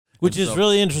Which is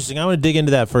really interesting. I want to dig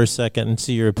into that for a second and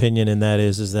see your opinion, and that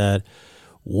is that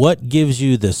what gives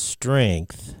you the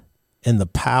strength and the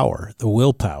power, the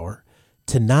willpower,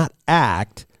 to not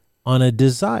act on a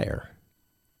desire?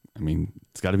 I mean,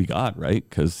 it's got to be God, right?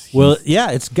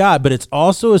 It's God, but it's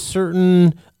also a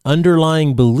certain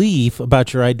underlying belief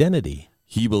about your identity.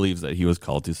 He believes that he was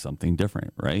called to something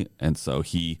different, right? And so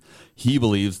he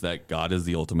believes that God is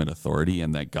the ultimate authority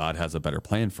and that God has a better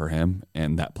plan for him,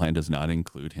 and that plan does not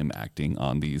include him acting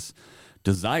on these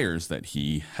desires that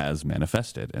he has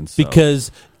manifested. And so,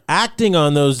 because acting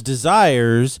on those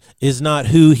desires is not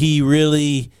who he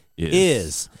really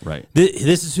is. Right.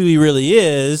 This is who he really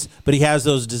is, but he has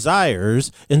those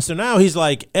desires. And so now he's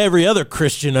like every other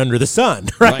Christian under the sun,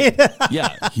 right?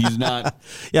 Yeah, he's not.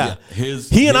 Yeah.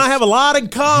 He and I have a lot in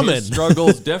common. His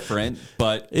struggle's different,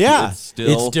 but it's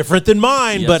different than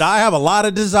mine, but I have a lot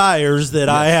of desires that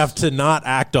I have to not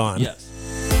act on. Yes.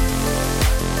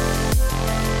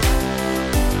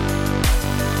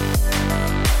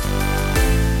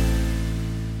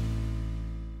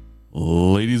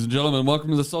 Ladies and gentlemen, welcome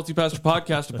to the Salty Pastor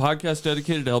Podcast, a podcast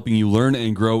dedicated to helping you learn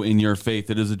and grow in your faith.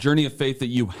 It is a journey of faith that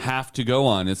you have to go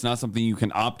on. It's not something you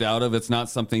can opt out of. It's not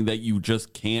something that you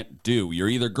just can't do. You're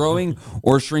either growing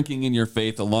or shrinking in your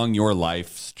faith along your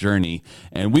life's journey.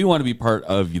 And we want to be part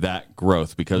of that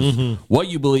growth because what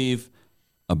you believe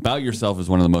about yourself is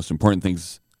one of the most important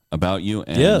things about you.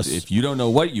 And if you don't know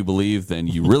what you believe, then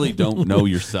you really don't know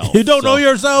yourself. You don't know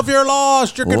yourself, you're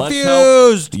lost, you're confused.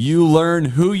 Let's help you learn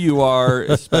who you are,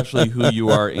 especially who you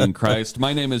are in Christ.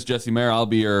 My name is Jesse Mayer. I'll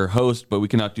be your host, but we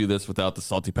cannot do this without the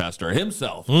Salty Pastor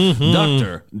himself,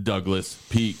 Dr. Douglas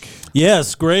Peak.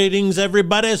 Yes, greetings,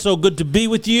 everybody. So good to be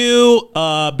with you.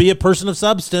 Be a person of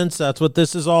substance. That's what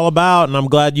this is all about, and I'm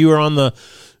glad you are on the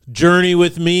journey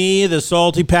with me, the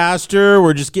Salty Pastor.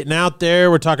 We're just getting out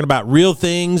there. We're talking about real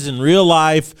things in real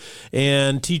life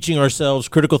and teaching ourselves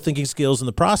critical thinking skills in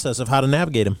the process of how to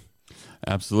navigate them.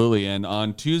 Absolutely. And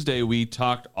on Tuesday, we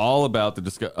talked all about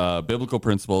the biblical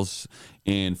principles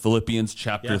in Philippians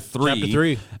chapter 3. Chapter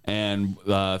 3. And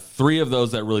three of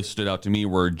those that really stood out to me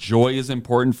were joy is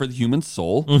important for the human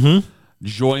soul.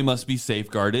 Joy must be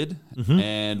safeguarded,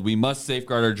 and we must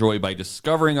safeguard our joy by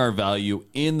discovering our value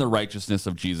in the righteousness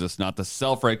of Jesus, not the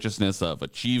self-righteousness of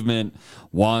achievement,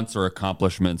 wants, or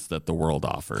accomplishments that the world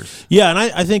offers. Yeah, and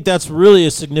I think that's really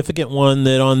a significant one,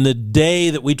 that on the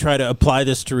day that we try to apply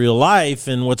this to real life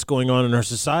and what's going on in our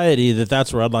society,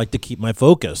 that's where I'd like to keep my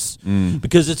focus,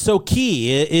 because it's so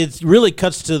key. It really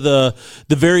cuts to the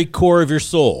very core of your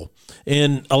soul.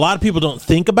 And a lot of people don't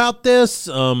think about this.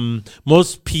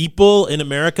 Most people in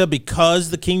America, because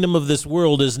the kingdom of this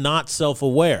world is not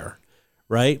self-aware,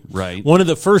 right? Right. One of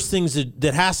the first things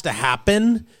that has to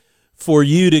happen for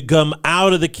you to come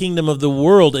out of the kingdom of the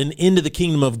world and into the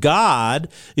kingdom of God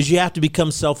is you have to become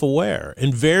self-aware.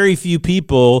 And very few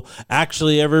people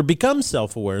actually ever become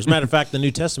self-aware. As a matter of fact, the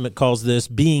New Testament calls this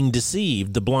being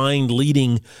deceived, the blind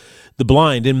leading the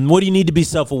blind. And what do you need to be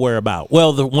self-aware about?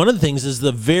 Well, one of the things is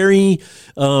the very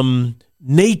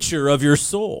nature of your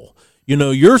soul. You know,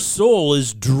 your soul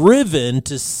is driven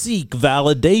to seek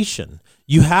validation.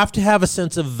 You have to have a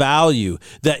sense of value,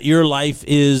 that your life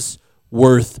is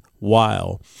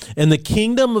worthwhile. And the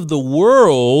kingdom of the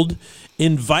world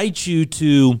invites you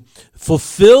to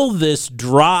fulfill this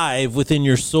drive within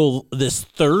your soul, this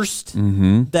thirst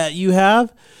that you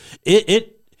have.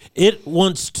 It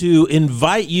wants to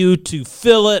invite you to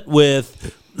fill it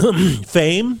with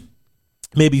fame,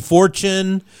 maybe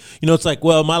fortune. You know, it's like,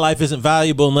 well, my life isn't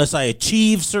valuable unless I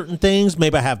achieve certain things.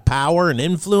 Maybe I have power and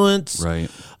influence. Right.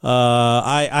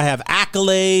 I have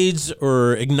accolades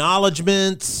or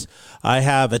acknowledgments. I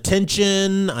have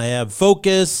attention. I have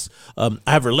focus. I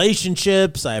have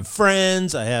relationships. I have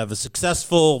friends. I have a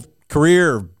successful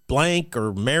career, or blank,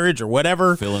 or marriage, or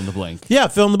whatever. Fill in the blank. Yeah,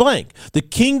 fill in the blank. The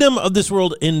kingdom of this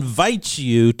world invites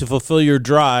you to fulfill your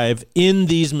drive in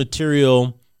these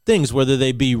material things, whether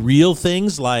they be real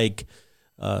things like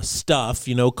stuff,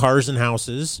 you know, cars and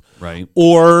houses, right,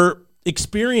 or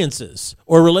experiences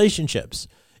or relationships.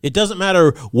 It doesn't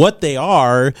matter what they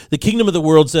are. The kingdom of the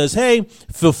world says, hey,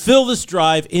 fulfill this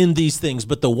drive in these things.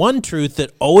 But the one truth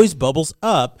that always bubbles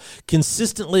up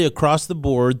consistently across the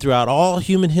board throughout all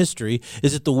human history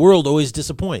is that the world always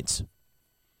disappoints.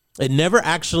 It never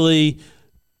actually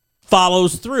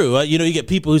follows through. You know, you get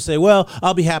people who say, well,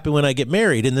 I'll be happy when I get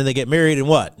married. And then they get married and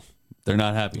what? They're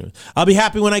not happy. I'll be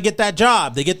happy when I get that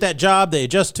job. They get that job, they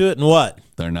adjust to it, and what?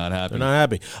 They're not happy. They're not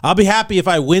happy. I'll be happy if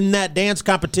I win that dance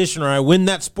competition, or I win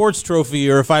that sports trophy,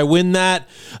 or if I win that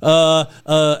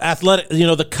athletic,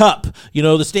 the cup,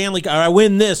 the Stanley, or I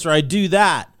win this, or I do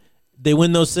that. They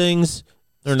win those things,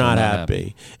 They're not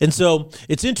happy. And so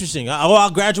it's interesting. I'll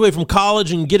graduate from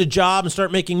college and get a job and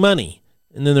start making money.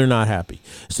 And then they're not happy.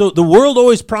 So the world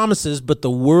always promises, but the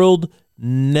world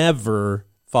never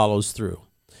follows through.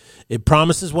 It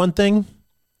promises one thing,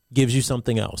 gives you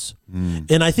something else.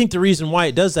 And I think the reason why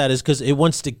it does that is because it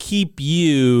wants to keep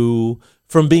you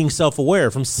from being self-aware,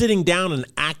 from sitting down and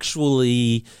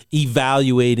actually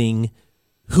evaluating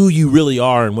who you really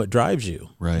are and what drives you.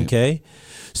 Right. Okay?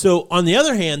 So on the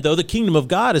other hand, though, the kingdom of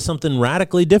God is something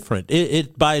radically different.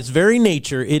 It by its very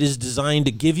nature, it is designed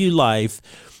to give you life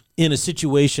in a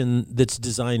situation that's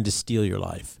designed to steal your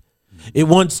life. It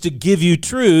wants to give you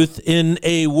truth in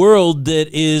a world that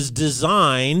is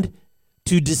designed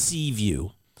to deceive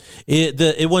you.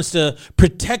 It wants to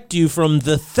protect you from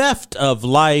the theft of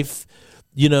life,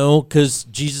 because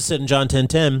Jesus said in John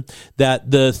 10:10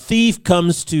 that the thief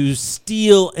comes to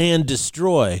steal and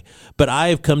destroy, but I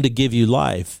have come to give you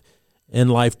life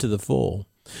and life to the full.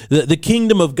 The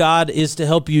kingdom of God is to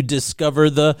help you discover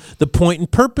the point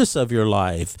and purpose of your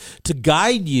life, to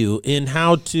guide you in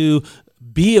how to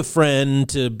be a friend,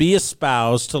 to be a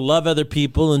spouse, to love other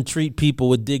people and treat people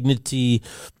with dignity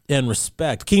and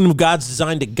respect. The kingdom of God's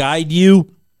designed to guide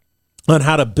you on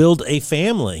how to build a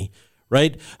family,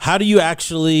 right? How do you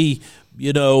actually,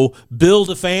 build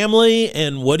a family,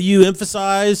 and what do you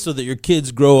emphasize so that your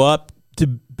kids grow up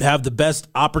to have the best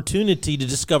opportunity to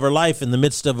discover life in the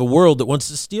midst of a world that wants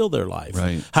to steal their life?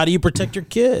 Right. How do you protect your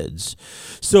kids?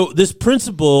 So this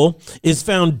principle is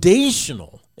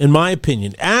foundational, in my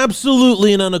opinion,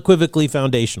 absolutely and unequivocally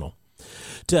foundational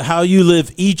to how you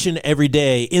live each and every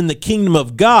day in the kingdom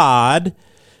of God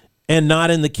and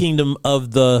not in the kingdom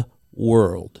of the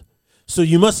world. So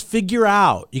you must you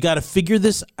got to figure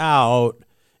this out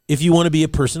if you want to be a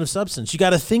person of substance. You got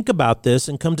to think about this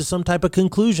and come to some type of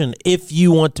conclusion if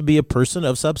you want to be a person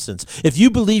of substance. If you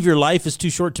believe your life is too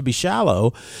short to be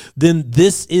shallow, then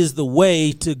this is the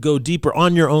way to go deeper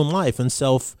on your own life and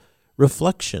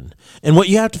self-reflection. And what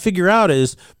you have to figure out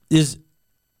is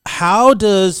how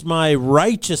does my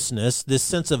righteousness, this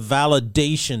sense of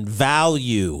validation,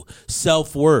 value,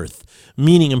 self-worth,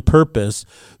 meaning and purpose,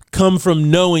 come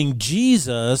from knowing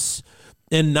Jesus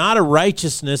and not a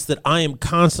righteousness that I am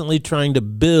constantly trying to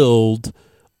build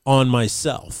on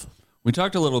myself? We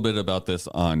talked a little bit about this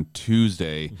on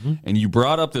Tuesday, and you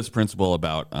brought up this principle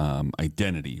about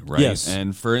identity, right? Yes.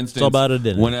 And for instance, it's all about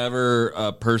identity. Whenever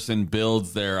a person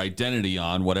builds their identity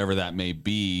on whatever that may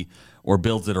be, or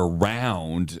builds it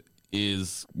around,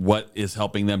 is what is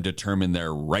helping them determine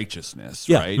their righteousness,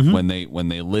 right? When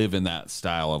they live in that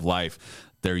style of life,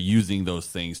 they're using those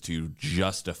things to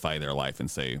justify their life and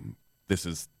say, "This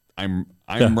is I'm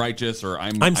righteous," or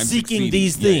I'm seeking succeeding.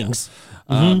 these things.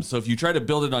 So if you try to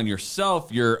build it on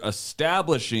yourself, you're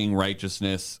establishing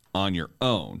righteousness on your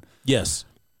own. Yes.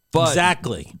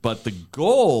 Exactly. But the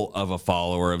goal of a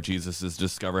follower of Jesus is to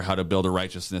discover how to build a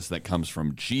righteousness that comes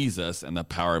from Jesus and the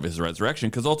power of his resurrection,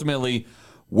 because ultimately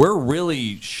we're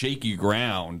really shaky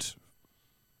ground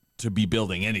to be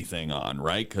building anything on,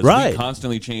 right? Because we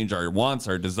constantly change our wants,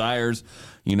 our desires.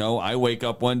 I wake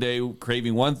up one day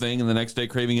craving one thing and the next day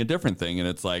craving a different thing. And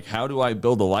it's like, how do I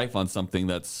build a life on something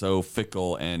that's so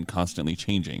fickle and constantly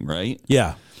changing, right?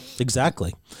 Yeah,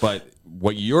 exactly. But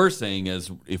what you're saying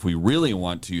is, if we really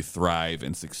want to thrive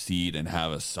and succeed and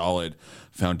have a solid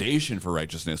foundation for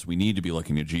righteousness, we need to be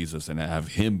looking to Jesus and have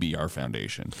him be our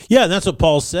foundation. Yeah, and that's what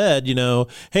Paul said,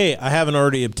 hey, I haven't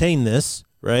already obtained this,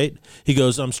 right? He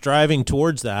goes, I'm striving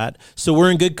towards that. So we're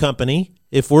in good company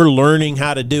if we're learning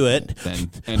how to do it.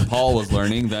 And Paul was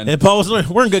learning then. And Paul was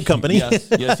learning. We're in good company.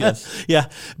 Yes. Yeah.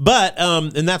 But,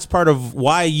 and that's part of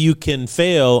why you can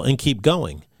fail and keep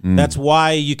going. That's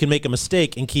why you can make a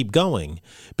mistake and keep going.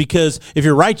 Because if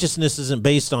your righteousness isn't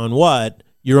based on what?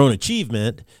 Your own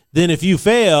achievement, then if you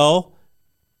fail,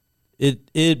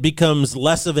 it becomes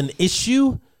less of an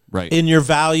issue in your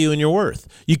value and your worth.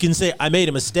 You can say, I made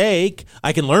a mistake.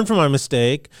 I can learn from my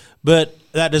mistake, but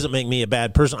that doesn't make me a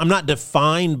bad person. I'm not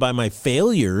defined by my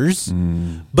failures,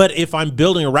 but if I'm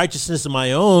building a righteousness of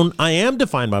my own, I am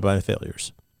defined by my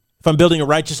failures. If I'm building a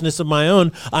righteousness of my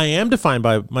own, I am defined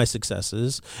by my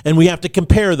successes, and we have to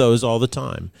compare those all the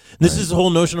time. This is the whole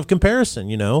notion of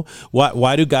comparison,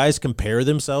 Why do guys compare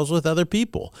themselves with other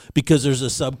people? Because there's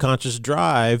a subconscious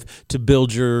drive to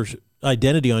build your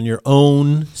identity on your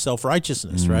own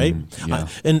self-righteousness, right? Yeah.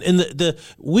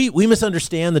 We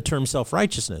misunderstand the term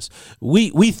self-righteousness.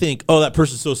 We think, oh, that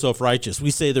person's so self-righteous.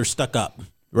 We say they're stuck up.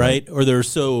 Right? Or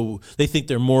they think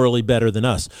they're morally better than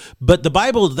us. But the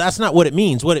Bible, that's not what it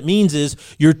means. What it means is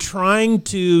you're trying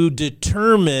to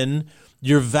determine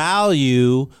your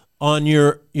value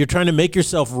you're trying to make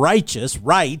yourself righteous,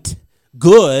 right,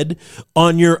 good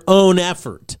on your own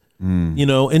effort,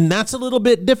 and that's a little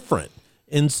bit different.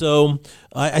 And so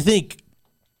I think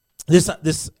this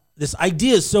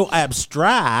idea is so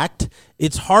abstract,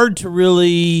 it's hard to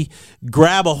really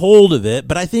grab a hold of it,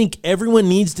 but I think everyone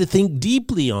needs to think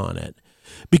deeply on it.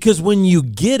 Because when you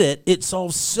get it, it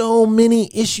solves so many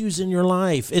issues in your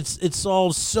life. It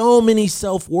solves so many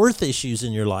self-worth issues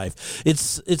in your life. It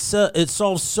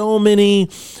solves so many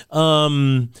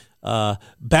bounce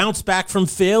back from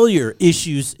failure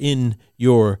issues in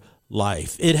your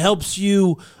life. It helps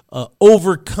you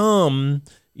overcome,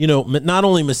 not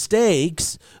only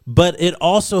mistakes, but it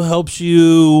also helps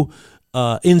you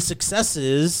in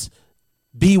successes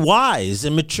be wise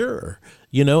and mature,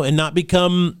 and not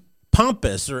become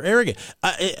pompous or arrogant.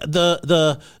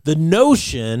 The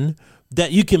notion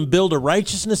that you can build a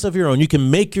righteousness of your own, you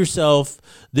can make yourself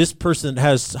this person that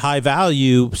has high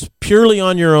value purely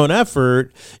on your own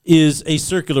effort, is a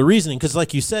circular reasoning. Because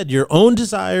like you said, your own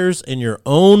desires and your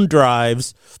own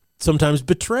drives sometimes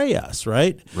betray us,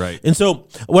 right? Right. And so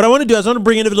what I want to do is I want to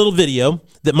bring in a little video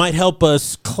that might help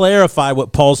us clarify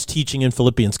what Paul's teaching in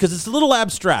Philippians, because it's a little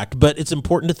abstract, but it's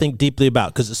important to think deeply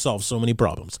about because it solves so many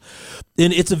problems.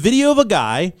 And it's a video of a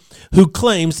guy who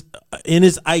claims in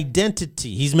his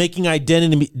identity, he's making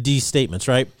identity statements,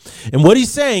 right? And what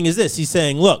he's saying is this. He's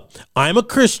saying, look, I'm a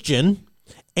Christian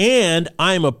and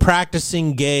I'm a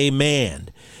practicing gay man.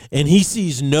 And he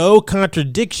sees no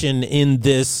contradiction in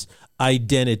this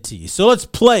identity. So let's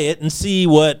play it and see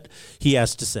what he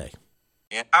has to say.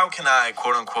 How can I,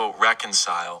 quote unquote,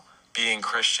 reconcile being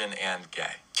Christian and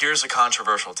gay? Here's a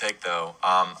controversial take, though.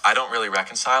 I don't really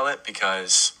reconcile it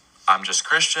because I'm just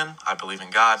Christian, I believe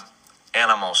in God, and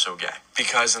I'm also gay.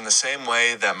 Because in the same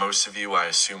way that most of you, I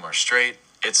assume, are straight,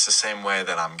 it's the same way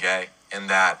that I'm gay, in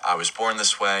that I was born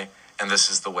this way, and this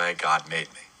is the way God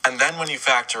made me. And then when you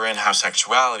factor in how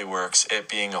sexuality works, it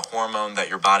being a hormone that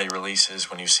your body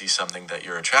releases when you see something that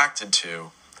you're attracted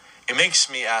to, it makes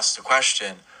me ask the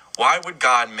question, why would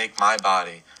God make my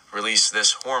body release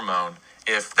this hormone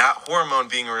if that hormone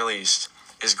being released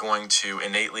is going to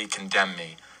innately condemn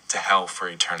me to hell for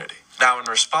eternity? Now, in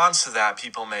response to that,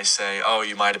 people may say, oh,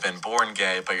 you might have been born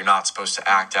gay, but you're not supposed to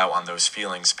act out on those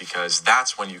feelings because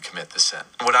that's when you commit the sin.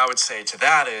 What I would say to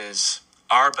that is,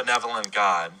 our benevolent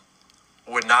God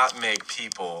would not make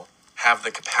people have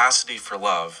the capacity for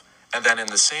love and then in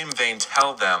the same vein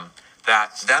tell them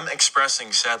that them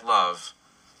expressing said love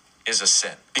is a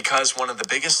sin. Because one of the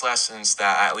biggest lessons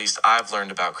that at least I've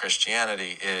learned about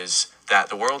Christianity is that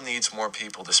the world needs more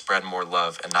people to spread more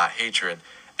love and not hatred.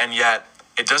 And yet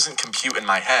it doesn't compute in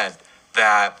my head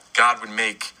that God would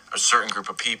make a certain group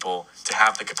of people to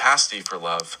have the capacity for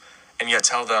love and yet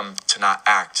tell them to not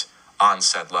act on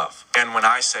said love. And when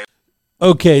I say,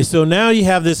 okay, so now you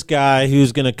have this guy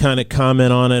who's going to kind of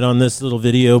comment on it on this little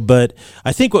video, but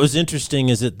I think what was interesting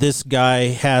is that this guy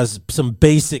has some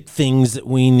basic things that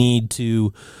we need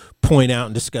to point out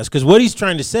and discuss. Because what he's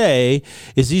trying to say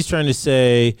is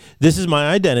this is my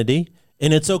identity,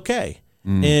 and it's okay.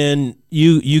 And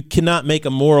you cannot make a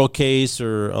moral case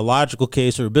or a logical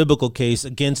case or a biblical case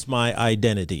against my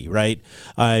identity, right?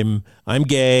 I'm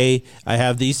gay, I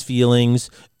have these feelings,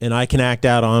 and I can act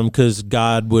out on them because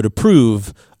God would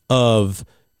approve of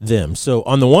them. So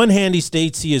on the one hand, he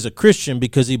states he is a Christian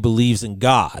because he believes in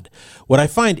God. What I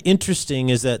find interesting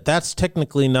is that that's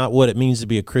technically not what it means to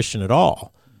be a Christian at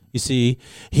all. You see,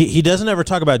 he doesn't ever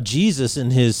talk about Jesus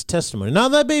in his testimony. Now,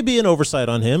 that may be an oversight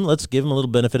on him. Let's give him a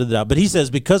little benefit of the doubt. But he says,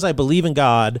 because I believe in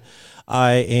God,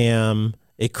 I am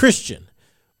a Christian.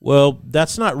 Well,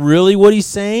 that's not really what he's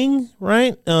saying,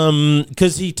 right?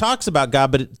 Because he talks about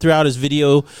God, but throughout his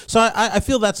video. So I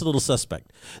feel that's a little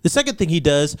suspect. The second thing he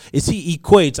does is he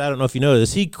equates, I don't know if you know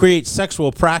this, he creates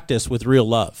sexual practice with real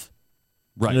love.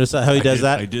 Right. You notice how he does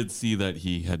that? I did see that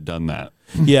he had done that.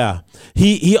 Yeah.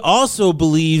 He also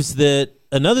believes that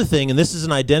another thing, and this is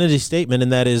an identity statement,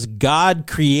 and that is God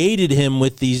created him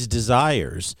with these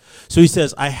desires. So he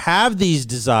says, I have these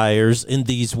desires and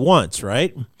these wants,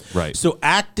 right? Right. So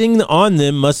acting on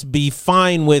them must be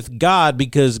fine with God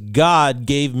because God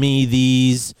gave me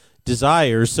these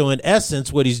desires. So in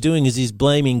essence, what he's doing is he's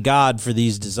blaming God for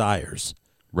these desires.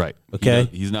 Right. Okay.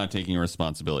 He's not taking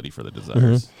responsibility for the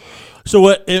desires. Mm-hmm.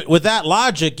 So with that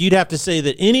logic, you'd have to say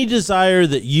that any desire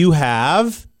that you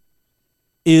have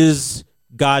is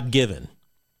God-given.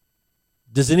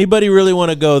 Does anybody really want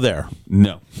to go there?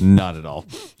 No, not at all.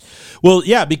 Well,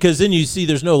 yeah, because then you see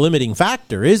there's no limiting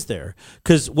factor, is there?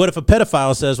 Because what if a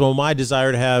pedophile says, well, my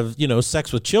desire to have,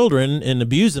 sex with children and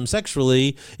abuse them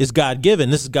sexually is God-given.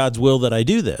 This is God's will that I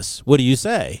do this. What do you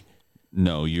say?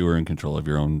 No, you are in control of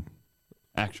your own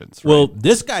actions, right? Well,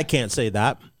 this guy can't say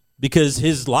that because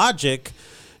his logic,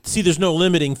 there's no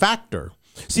limiting factor.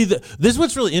 This is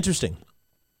what's really interesting.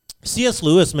 C.S.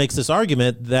 Lewis makes this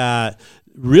argument that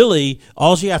really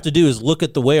all you have to do is look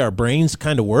at the way our brains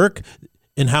kind of work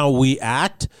and how we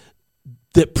act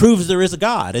that proves there is a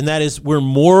God, and that is we're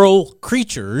moral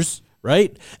creatures,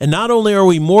 right? And not only are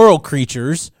we moral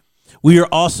creatures, we are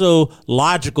also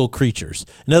logical creatures.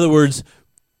 In other words,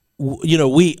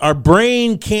 our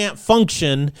brain can't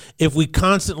function if we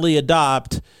constantly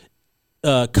adopt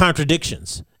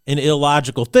contradictions and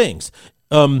illogical things.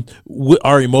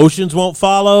 Our emotions won't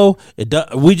follow.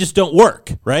 We just don't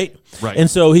work, right? Right. And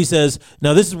so he says,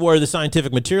 now this is where the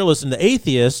scientific materialist and the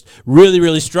atheist really,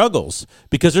 really struggles,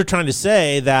 because they're trying to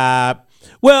say that,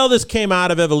 well, this came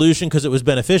out of evolution because it was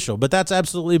beneficial, but that's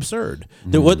absolutely absurd.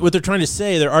 What they're trying to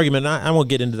say, their argument, and I won't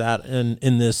get into that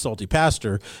in this Salty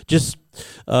Pastor, just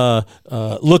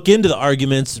look into the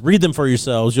arguments, read them for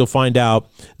yourselves. You'll find out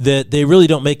that they really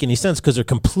don't make any sense because they're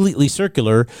completely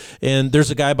circular. And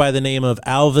there's a guy by the name of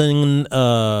Alvin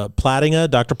Plantinga.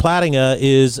 Dr. Plantinga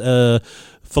is a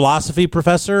philosophy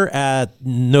professor at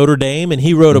Notre Dame, and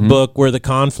he wrote a book where the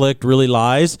conflict really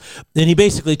lies. And he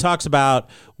basically talks about,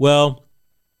 well,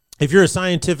 if you're a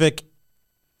scientific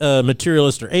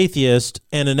materialist or atheist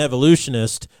and an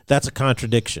evolutionist, that's a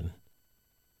contradiction.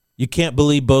 You can't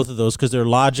believe both of those because they're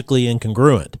logically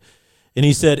incongruent. And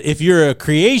he said, if you're a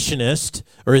creationist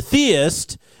or a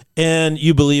theist and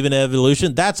you believe in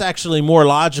evolution, that's actually more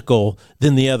logical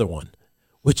than the other one,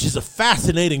 which is a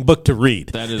fascinating book to read.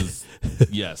 That is,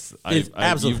 yes.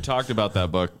 Absolutely. You've talked about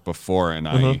that book before, and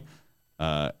I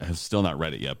have still not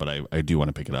read it yet, but I do want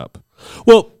to pick it up.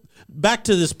 Well, back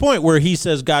to this point where he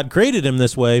says God created him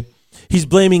this way, he's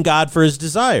blaming God for his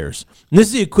desires. And this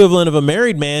is the equivalent of a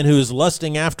married man who is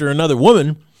lusting after another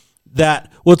woman that,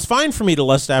 well, it's fine for me to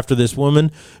lust after this woman.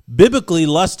 Biblically,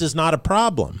 lust is not a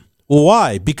problem. Well,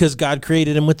 why? Because God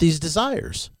created him with these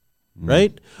desires,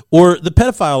 right? Or the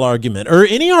pedophile argument, or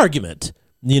any argument,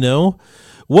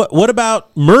 What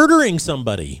about murdering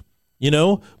somebody?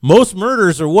 Most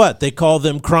murders are what? They call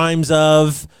them crimes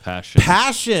of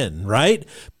passion, right?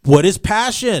 What is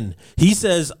passion? He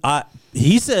says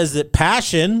that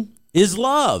passion is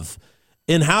love.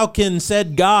 And how can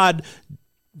said God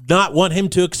not want him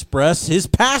to express his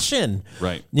passion?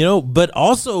 Right. But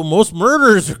also most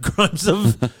murders are crimes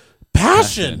of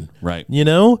passion. Right.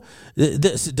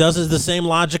 Does the same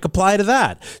logic apply to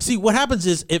that? See, what happens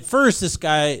is at first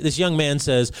this young man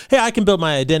says, hey, I can build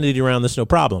my identity around this, no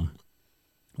problem.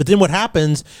 But then what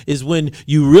happens is when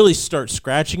you really start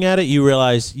scratching at it, you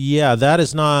realize, yeah, that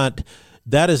is not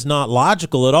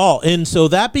logical at all. And so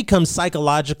that becomes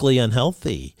psychologically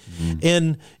unhealthy.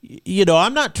 And,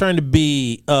 I'm not trying to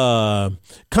be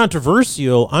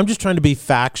controversial. I'm just trying to be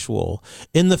factual.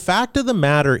 And the fact of the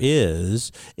matter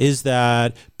is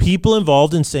that people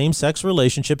involved in same-sex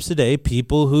relationships today,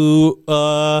 people who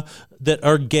that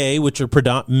are gay, which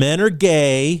are men are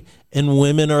gay and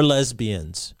women are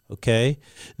lesbians. Okay,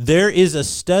 there is a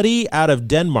study out of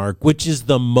Denmark, which is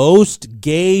the most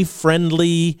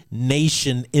gay-friendly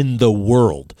nation in the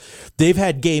world. They've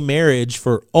had gay marriage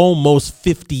for almost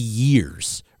 50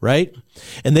 years, right?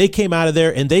 And they came out of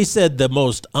there and they said the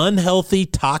most unhealthy,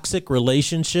 toxic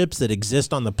relationships that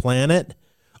exist on the planet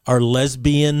are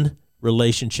lesbian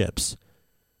relationships.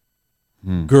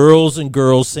 Girls and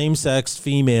girls, same-sex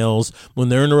females, when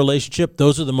they're in a relationship,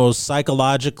 those are the most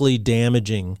psychologically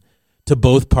damaging to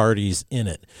both parties in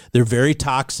it. They're very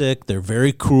toxic. They're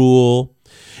very cruel.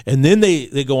 And then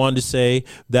they go on to say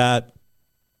that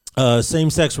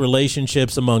same-sex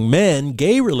relationships among men,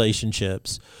 gay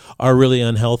relationships, are really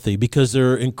unhealthy because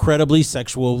they're incredibly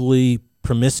sexually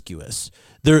promiscuous.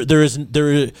 There's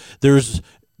the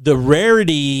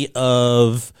rarity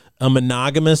of a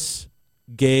monogamous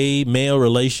gay male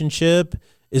relationship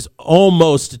is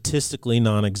almost statistically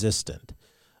non-existent.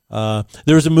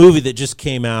 There was a movie that just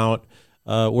came out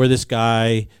where this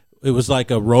guy, it was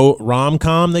like a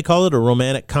rom-com, they call it, a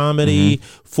romantic comedy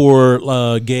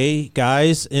for gay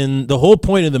guys. And the whole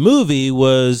point of the movie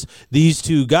was these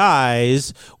two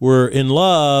guys were in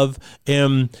love,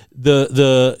 and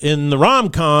in the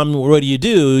rom-com, what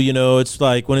do? It's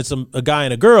like when it's a guy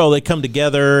and a girl, they come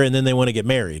together and then they want to get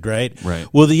married, right? Right.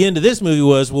 Well, the end of this movie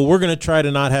was, we're going to try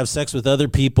to not have sex with other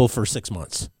people for 6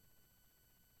 months.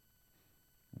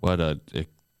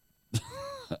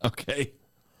 Okay.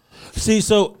 See,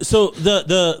 so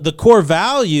the core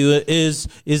value is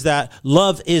that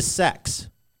love is sex.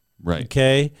 Right.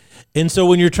 Okay. And so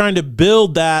when you're trying to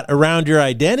build that around your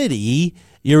identity,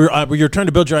 you're trying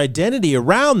to build your identity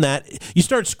around that, you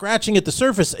start scratching at the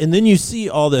surface, and then you see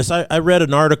all this. I read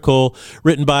an article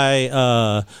written by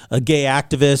a gay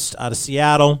activist out of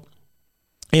Seattle.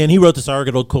 And he wrote this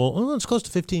article, it's close to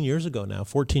 15 years ago now,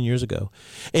 14 years ago.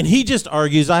 And he just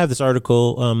argues, I have this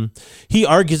article, he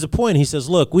argues a point. He says,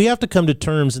 look, we have to come to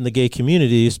terms in the gay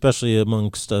community, especially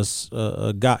amongst us,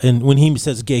 and when he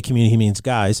says gay community, he means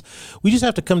guys. We just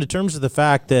have to come to terms with the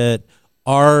fact that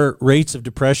our rates of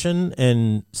depression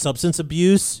and substance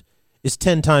abuse is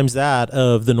 10 times that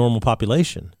of the normal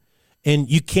population. And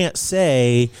you can't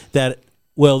say that,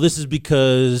 well, this is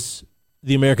because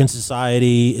the American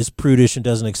society is prudish and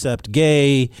doesn't accept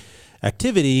gay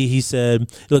activity. He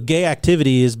said, look, gay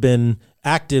activity has been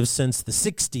active since the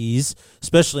 60s,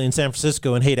 especially in San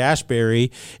Francisco and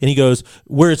Haight-Ashbury. And he goes,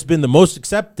 where it's been the most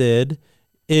accepted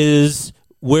is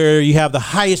where you have the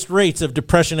highest rates of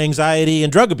depression, anxiety,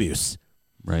 and drug abuse.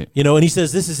 Right. You know, and he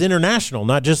says this is international,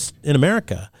 not just in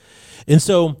America. And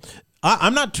so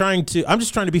I'm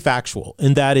just trying to be factual.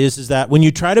 And that is that when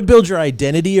you try to build your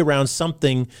identity around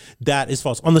something that is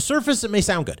false, on the surface, it may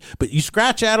sound good, but you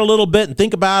scratch out a little bit and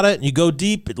think about it and you go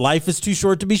deep. Life is too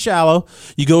short to be shallow.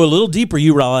 You go a little deeper,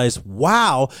 you realize,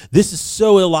 wow, this is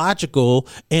so illogical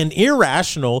and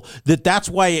irrational that's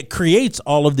why it creates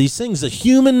all of these things. The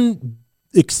human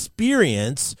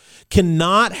experience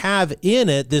cannot have in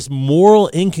it this moral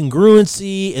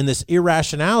incongruency and this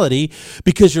irrationality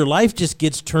because your life just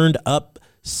gets turned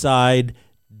upside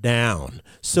down.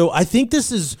 So I think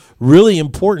this is really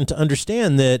important to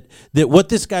understand that what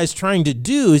this guy's trying to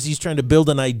do is he's trying to build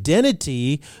an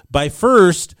identity by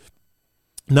first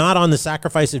not on the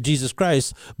sacrifice of Jesus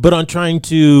Christ, but on trying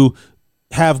to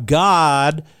have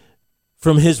God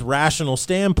from his rational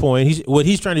standpoint. What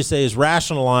he's trying to say is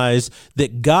rationalize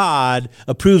that God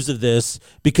approves of this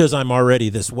because I'm already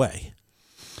this way.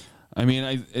 I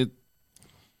mean,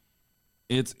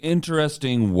 it's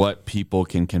interesting what people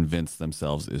can convince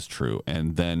themselves is true,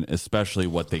 and then especially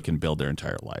what they can build their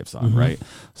entire lives on, right?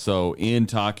 So in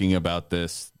talking about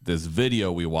this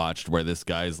video we watched where this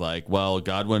guy's like, well,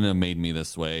 God wouldn't have made me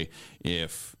this way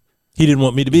if he didn't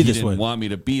want me to be this way. He didn't want me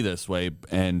to be this way,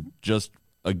 and just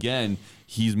again,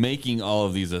 he's making all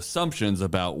of these assumptions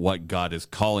about what God is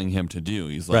calling him to do.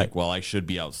 He's like, right. well, I should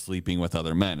be out sleeping with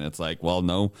other men. And it's like, well,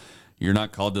 no, you're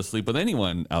not called to sleep with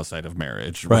anyone outside of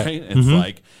marriage, right? It's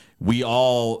like we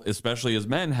all, especially as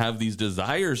men, have these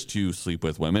desires to sleep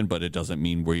with women, but it doesn't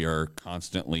mean we are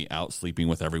constantly out sleeping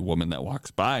with every woman that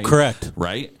walks by. Correct.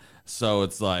 Right? So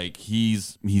it's like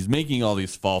he's making all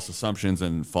these false assumptions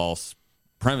and false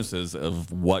premises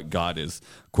of what God is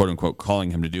quote unquote calling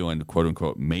him to do and quote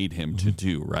unquote made him to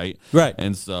do, right? Right.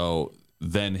 And so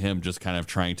then him just kind of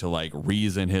trying to like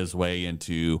reason his way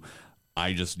into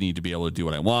I just need to be able to do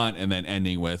what I want, and then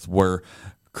ending with where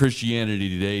Christianity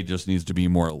today just needs to be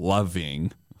more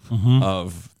loving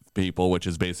of people, which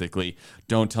is basically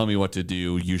don't tell me what to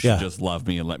do, you should just love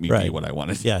me and let me be what I want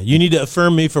to do. Yeah, you need to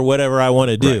affirm me for whatever I want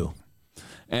to do. Right.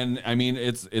 And I mean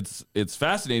it's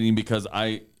fascinating because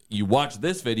you watch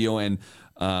this video and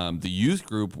the youth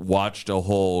group watched a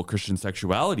whole Christian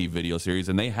sexuality video series,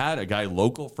 and they had a guy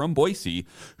local from Boise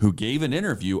who gave an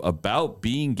interview about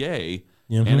being gay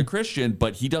and a Christian,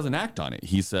 but he doesn't act on it.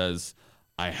 He says,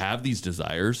 I have these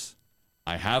desires,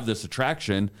 I have this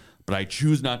attraction, but I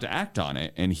choose not to act on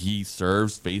it. And he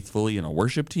serves faithfully in a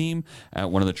worship team at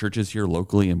one of the churches here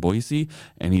locally in Boise.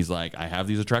 And he's like, I have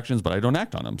these attractions, but I don't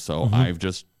act on them. So I've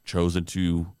just chosen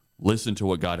to listen to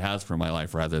what God has for my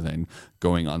life rather than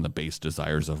going on the base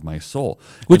desires of my soul.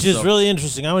 Which is really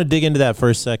interesting. I want to dig into that for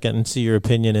a second and see your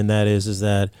opinion. And that is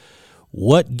that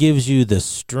what gives you the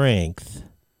strength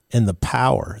and the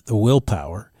power, the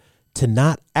willpower to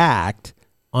not act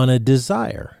on a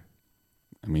desire?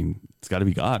 I mean, it's got to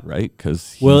be God, right?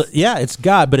 Well, yeah, it's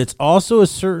God, but it's also a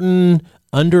certain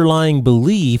underlying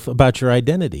belief about your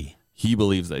identity. He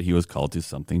believes that he was called to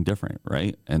something different,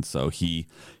 right? And so he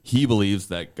believes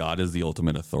that God is the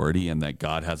ultimate authority and that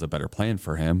God has a better plan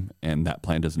for him, and that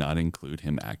plan does not include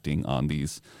him acting on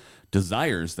these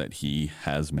desires that he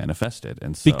has manifested.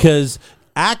 And so, because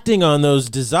acting on those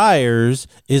desires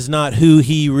is not who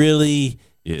he really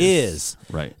is.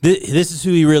 Right. This is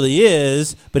who he really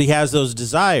is, but he has those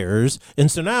desires. And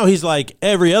so now he's like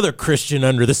every other Christian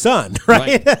under the sun,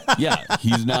 right? Yeah.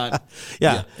 He's not.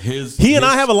 Yeah. He and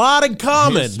I have a lot in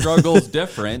common. His struggle's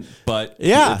different, but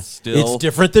it's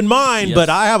different than mine, but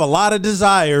I have a lot of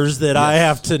desires that I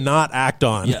have to not act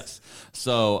on. Yes.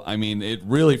 So, I mean, it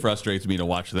really frustrates me to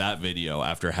watch that video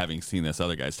after having seen this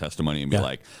other guy's testimony and be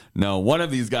like, no, one of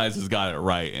these guys has got it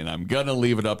right, and I'm going to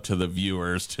leave it up to the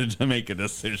viewers to make a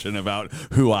decision about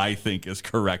who I think is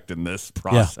correct in this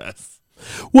process.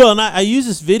 Well, and I use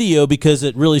this video because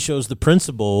it really shows the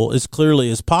principle as clearly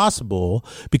as possible,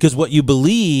 because what you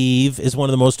believe is one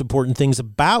of the most important things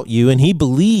about you, and he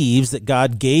believes that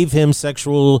God gave him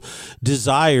sexual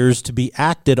desires to be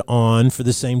acted on for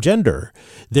the same gender.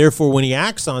 Therefore, when he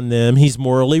acts on them, he's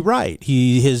morally right.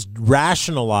 He has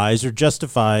rationalized or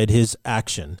justified his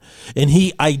action, and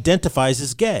he identifies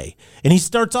as gay. And he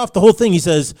starts off the whole thing, he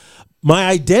says, my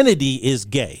identity is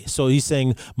gay. So he's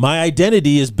saying my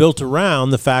identity is built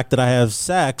around the fact that I have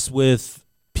sex with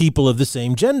people of the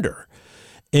same gender.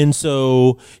 And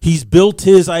so he's built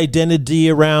his identity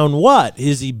around what?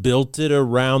 Is he built it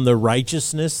around the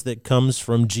righteousness that comes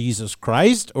from Jesus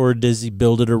Christ, or does he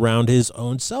build it around his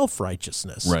own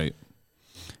self-righteousness? Right.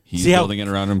 He's building it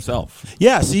around himself.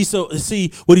 Yeah, see,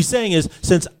 what he's saying is,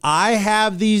 since I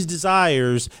have these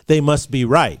desires, they must be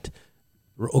right.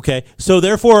 Okay, so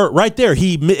therefore, right there,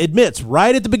 he admits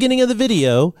right at the beginning of the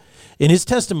video in his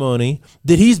testimony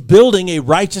that he's building a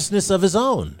righteousness of his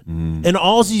own. And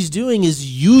all he's doing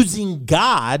is using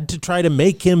God to try to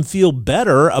make him feel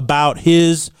better about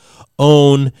his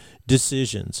own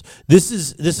decisions. This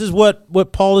is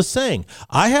what Paul is saying.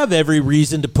 I have every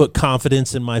reason to put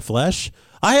confidence in my flesh.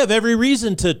 I have every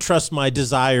reason to trust my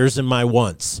desires and my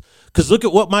wants, because look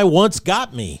at what my wants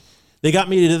got me. They got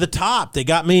me to the top. They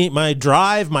got me my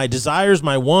drive, my desires,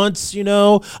 my wants,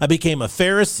 I became a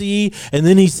Pharisee. And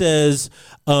then he says,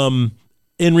 in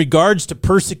regards to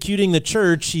persecuting the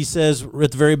church, he says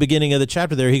at the very beginning of the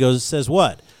chapter there, says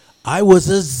what? I was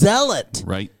a zealot.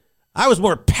 Right. I was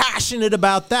more passionate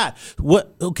about that.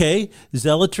 What? Okay.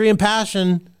 Zealotry and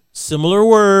passion, similar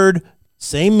word,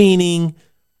 same meaning.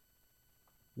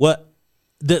 What?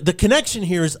 The connection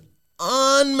here is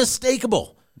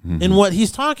unmistakable. In what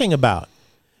he's talking about.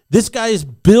 This guy is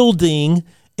building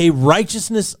a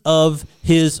righteousness of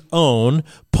his own.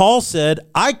 Paul said,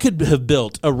 I could have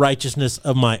built a righteousness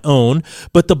of my own,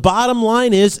 but the bottom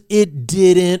line is it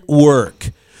didn't work.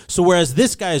 So whereas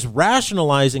this guy is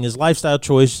rationalizing his lifestyle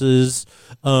choices,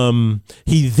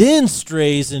 he then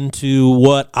strays into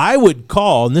what I would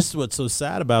call, and this is what's so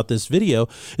sad about this video,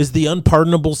 is the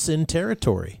unpardonable sin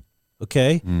territory.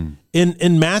 Okay?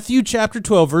 In Matthew chapter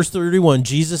 12, verse 31,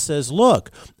 Jesus says,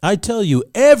 look, I tell you,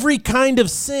 every kind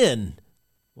of sin,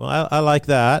 well, I like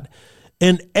that,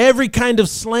 and every kind of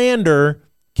slander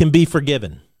can be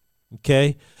forgiven.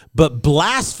 Okay? But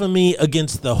blasphemy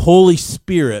against the Holy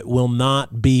Spirit will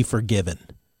not be forgiven.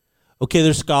 Okay,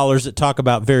 there's scholars that talk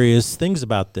about various things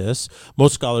about this.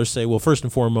 Most scholars say, well, first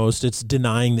and foremost, it's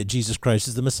denying that Jesus Christ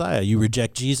is the Messiah. You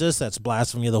reject Jesus, that's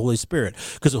blasphemy of the Holy Spirit,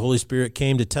 because the Holy Spirit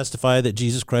came to testify that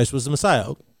Jesus Christ was the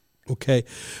Messiah. Okay,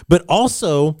 but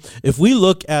also, if we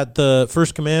look at the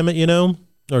first commandment,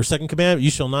 or second commandment,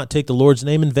 you shall not take the Lord's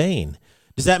name in vain.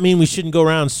 Does that mean we shouldn't go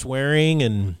around swearing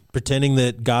and pretending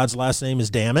that God's last name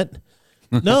is damn it?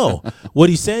 No. What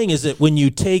he's saying is that when you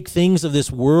take things of this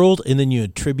world and then you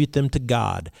attribute them to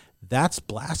God, that's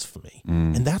blasphemy.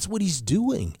 And that's what he's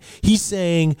doing. He's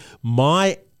saying,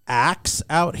 my acts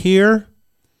out here,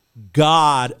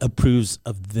 God approves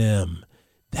of them.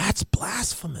 That's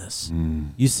blasphemous.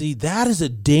 You see, that is a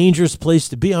dangerous place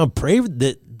to be. I pray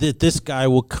that this guy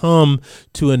will come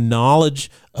to a knowledge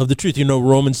of the truth.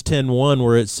 Romans 10:1,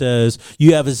 where it says,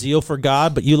 you have a zeal for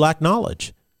God, but you lack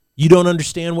knowledge. You don't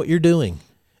understand what you're doing.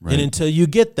 Right. And until you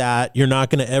get that, you're not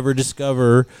going to ever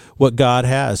discover what God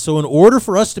has. So in order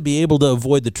for us to be able to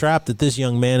avoid the trap that this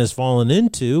young man has fallen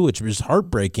into, which is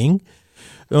heartbreaking,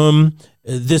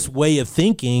 this way of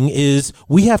thinking is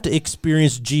we have to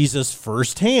experience Jesus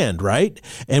firsthand, right?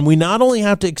 And we not only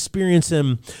have to experience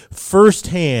him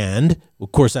firsthand,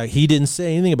 of course, he didn't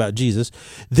say anything about Jesus,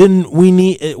 then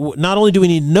not only do we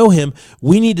need to know him,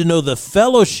 we need to know the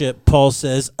fellowship, Paul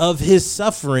says, of his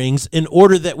sufferings in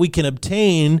order that we can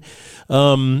obtain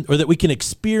or that we can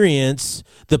experience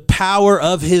the power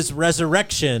of his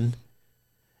resurrection.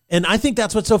 And I think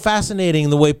that's what's so fascinating,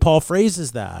 the way Paul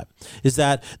phrases that, is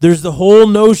that there's the whole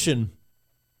notion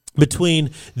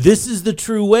between this is the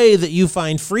true way that you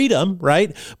find freedom,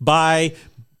 right? By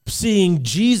seeing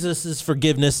Jesus'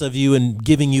 forgiveness of you and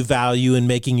giving you value and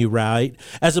making you right,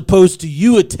 as opposed to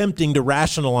you attempting to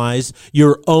rationalize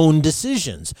your own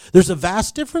decisions. There's a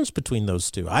vast difference between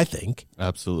those two, I think.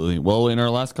 Absolutely. Well, in our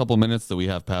last couple minutes that we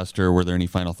have, Pastor, were there any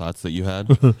final thoughts that you had?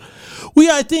 Well,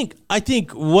 yeah, I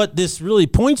think what this really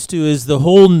points to is the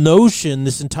whole notion,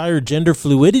 this entire gender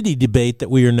fluidity debate that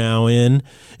we are now in,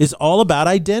 is all about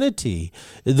identity.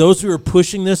 Those who are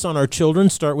pushing this on our children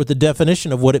start with the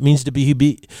definition of what it means to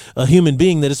be a human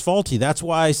being that is faulty. That's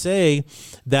why I say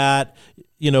that,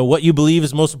 what you believe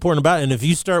is most important about it. And if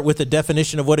you start with the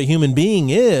definition of what a human being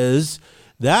is,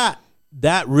 that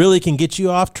that really can get you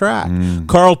off track.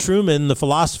 Carl Truman, the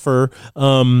philosopher,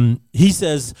 he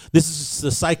says this is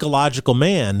the psychological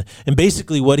man. And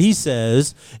basically what he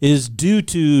says is due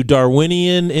to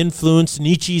Darwinian influence,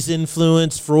 Nietzsche's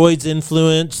influence, Freud's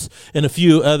influence, and a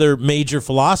few other major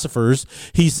philosophers,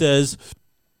 he says,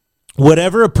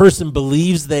 whatever a person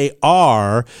believes they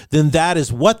are, then that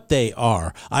is what they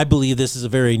are. I believe this is a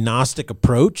very Gnostic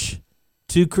approach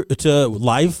to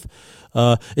life.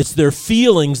 It's their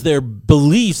feelings, their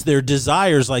beliefs, their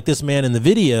desires, like this man in the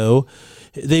video.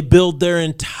 They build their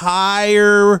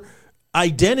entire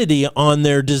identity on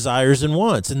their desires and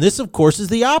wants. And this, of course, is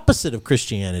the opposite of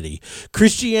Christianity.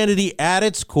 Christianity at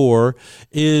its core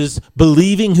is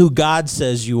believing who God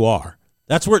says you are.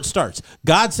 That's where it starts.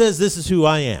 God says this is who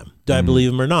I am. Do I believe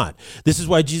him or not? This is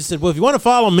why Jesus said, well, if you want to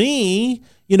follow me,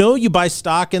 you buy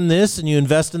stock in this and you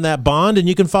invest in that bond and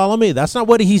you can follow me. That's not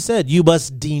what he said. You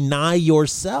must deny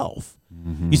yourself.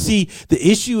 You see,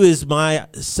 the issue is my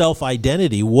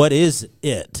self-identity. What is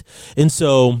it? And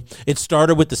so it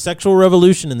started with the sexual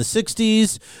revolution in the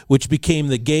 60s, which became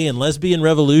the gay and lesbian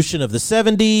revolution of the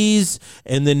 70s,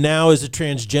 and then now is a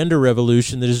transgender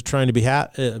revolution that is trying to be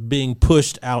being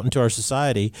pushed out into our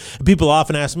society. And people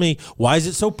often ask me, why is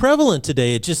it so prevalent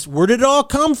today? Where did it all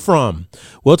come from?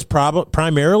 Well, it's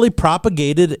primarily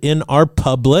propagated in our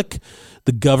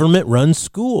the government-run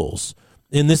schools.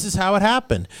 And this is how it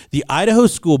happened. The Idaho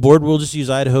School Board, we'll just use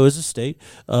Idaho as a state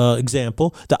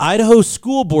example. The Idaho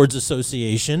School Boards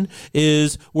Association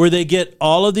is where they get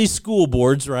all of these school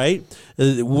boards, right?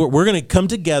 We're going to come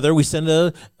together. We send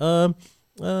a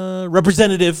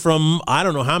representative from, I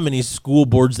don't know how many school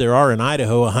boards there are in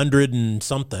Idaho, 100 and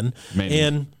something. Maybe.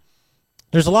 And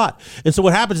there's a lot. And so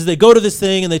what happens is they go to this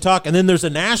thing and they talk, and then there's a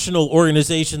national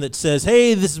organization that says,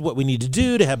 hey, this is what we need to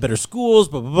do to have better schools,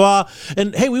 blah, blah, blah.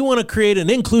 And, hey, we want to create an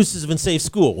inclusive and safe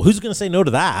school. Who's going to say no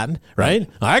to that, right?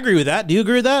 I agree with that. Do you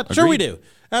agree with that? Agreed. Sure we do.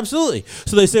 Absolutely.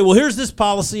 So they say, well, here's this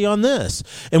policy on this.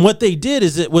 And what they did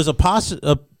is it was a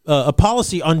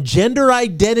policy on gender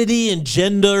identity and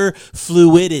gender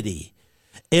fluidity.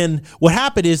 And what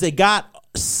happened is they got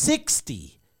 60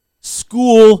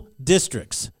 school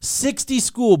districts, 60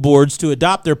 school boards to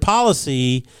adopt their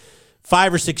policy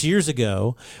 5 or 6 years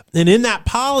ago. And in that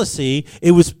policy, it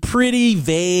was pretty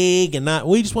vague and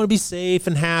we just want to be safe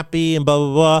and happy and blah,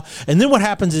 blah, blah. And then what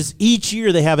happens is each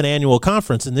year they have an annual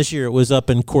conference. And this year it was up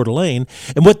in Coeur d'Alene.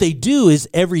 And what they do is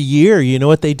every year,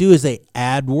 what they do is they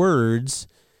add words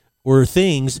or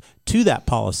things to that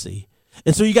policy.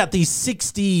 And so you got these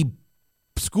 60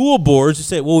 school boards who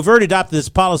say, well, we've already adopted this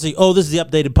policy. Oh, this is the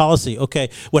updated policy. Okay.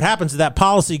 What happens is that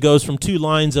policy goes from 2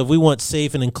 lines of we want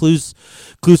safe and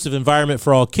inclusive environment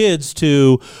for all kids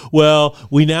to, well,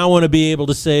 we now want to be able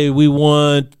to say we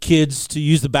want kids to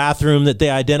use the bathroom that they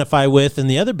identify with. And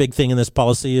the other big thing in this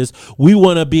policy is we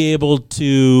want to be able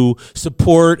to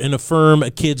support and affirm a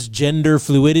kid's gender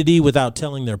fluidity without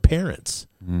telling their parents.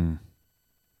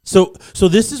 So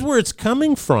this is where it's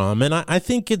coming from, and I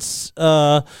think it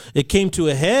came to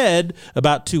a head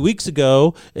about 2 weeks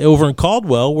ago over in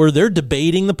Caldwell, where they're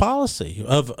debating the policy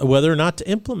of whether or not to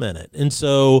implement it. And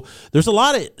so there's a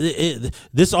lot of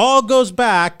this all goes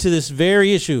back to this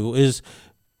very issue: is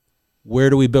where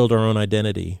do we build our own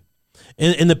identity?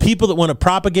 And the people that want to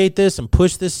propagate this and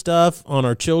push this stuff on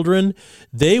our children,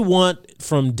 they want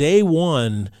from day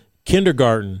one,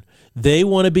 kindergarten. They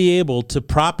want to be able to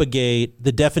propagate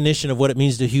the definition of what it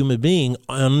means to a human being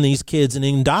on these kids and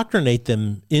indoctrinate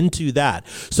them into that,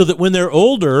 so that when they're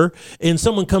older and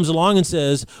someone comes along and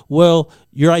says, well,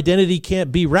 your identity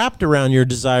can't be wrapped around your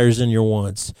desires and your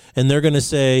wants, and they're going to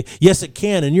say, yes, it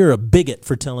can, and you're a bigot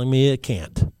for telling me it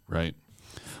can't. Right.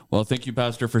 Well, thank you,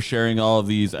 Pastor, for sharing all of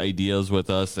these ideas with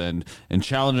us and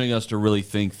challenging us to really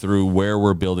think through where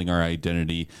we're building our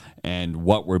identity and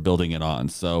what we're building it on.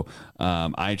 So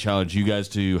I challenge you guys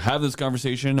to have this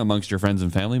conversation amongst your friends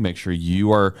and family. Make sure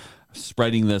you are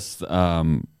spreading this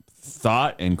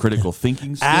thought and critical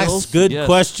thinking skills. Ask good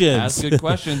questions. Ask good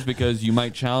questions, because you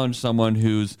might challenge someone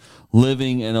who's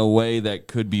living in a way that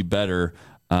could be better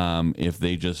if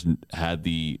they just had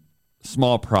the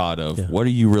small prod of what are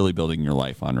you really building your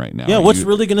life on right now? Yeah, what's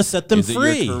really going to set them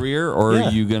free? Is it your career, or are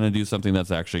you going to do something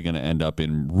that's actually going to end up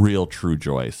in real, true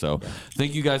joy? So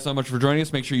thank you guys so much for joining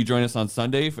us. Make sure you join us on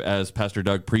Sunday as Pastor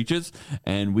Doug preaches,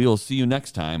 and we will see you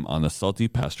next time on the Salty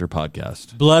Pastor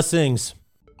Podcast. Blessings.